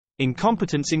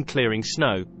Incompetence in clearing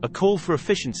snow, a call for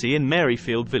efficiency in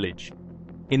Maryfield village.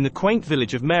 In the quaint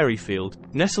village of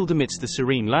Maryfield, nestled amidst the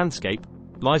serene landscape,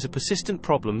 lies a persistent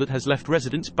problem that has left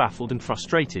residents baffled and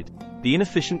frustrated: the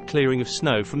inefficient clearing of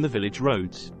snow from the village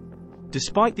roads.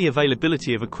 Despite the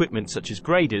availability of equipment such as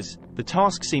graders, the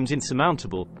task seems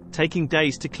insurmountable, taking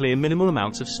days to clear minimal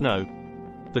amounts of snow.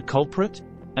 The culprit?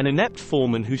 An inept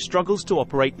foreman who struggles to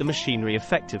operate the machinery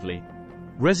effectively.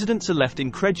 Residents are left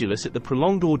incredulous at the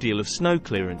prolonged ordeal of snow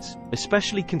clearance,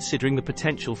 especially considering the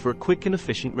potential for a quick and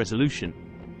efficient resolution.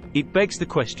 It begs the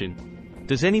question: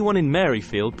 does anyone in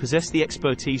Maryfield possess the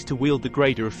expertise to wield the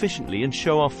grader efficiently and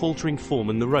show our faltering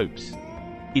foreman the ropes?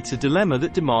 It's a dilemma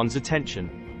that demands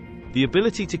attention. The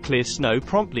ability to clear snow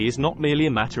promptly is not merely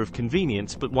a matter of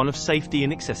convenience but one of safety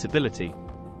and accessibility.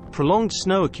 Prolonged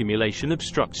snow accumulation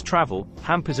obstructs travel,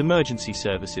 hampers emergency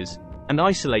services, and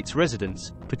isolates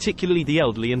residents, particularly the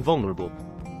elderly and vulnerable.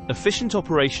 Efficient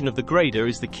operation of the grader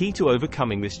is the key to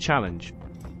overcoming this challenge.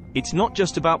 It's not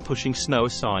just about pushing snow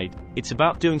aside, it's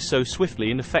about doing so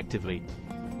swiftly and effectively.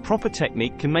 Proper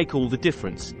technique can make all the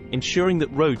difference, ensuring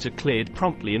that roads are cleared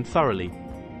promptly and thoroughly.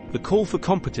 The call for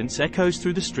competence echoes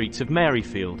through the streets of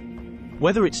Maryfield.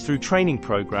 Whether it's through training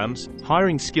programs,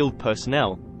 hiring skilled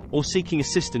personnel, or seeking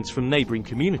assistance from neighboring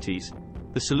communities,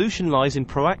 the solution lies in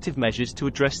proactive measures to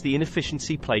address the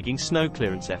inefficiency plaguing snow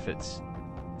clearance efforts.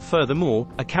 Furthermore,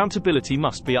 accountability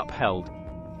must be upheld.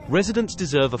 Residents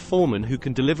deserve a foreman who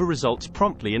can deliver results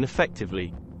promptly and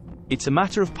effectively. It's a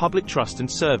matter of public trust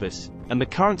and service, and the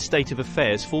current state of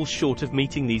affairs falls short of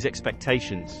meeting these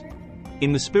expectations.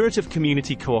 In the spirit of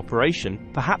community cooperation,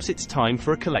 perhaps it's time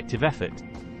for a collective effort.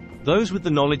 Those with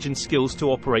the knowledge and skills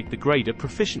to operate the grader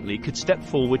proficiently could step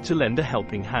forward to lend a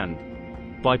helping hand.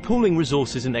 By pooling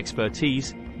resources and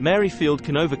expertise, Maryfield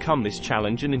can overcome this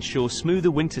challenge and ensure smoother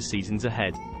winter seasons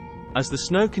ahead. As the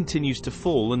snow continues to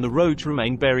fall and the roads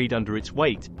remain buried under its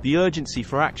weight, the urgency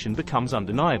for action becomes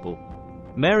undeniable.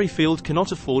 Maryfield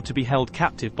cannot afford to be held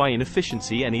captive by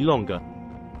inefficiency any longer.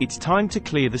 It's time to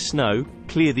clear the snow,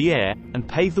 clear the air, and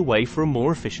pave the way for a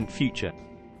more efficient future.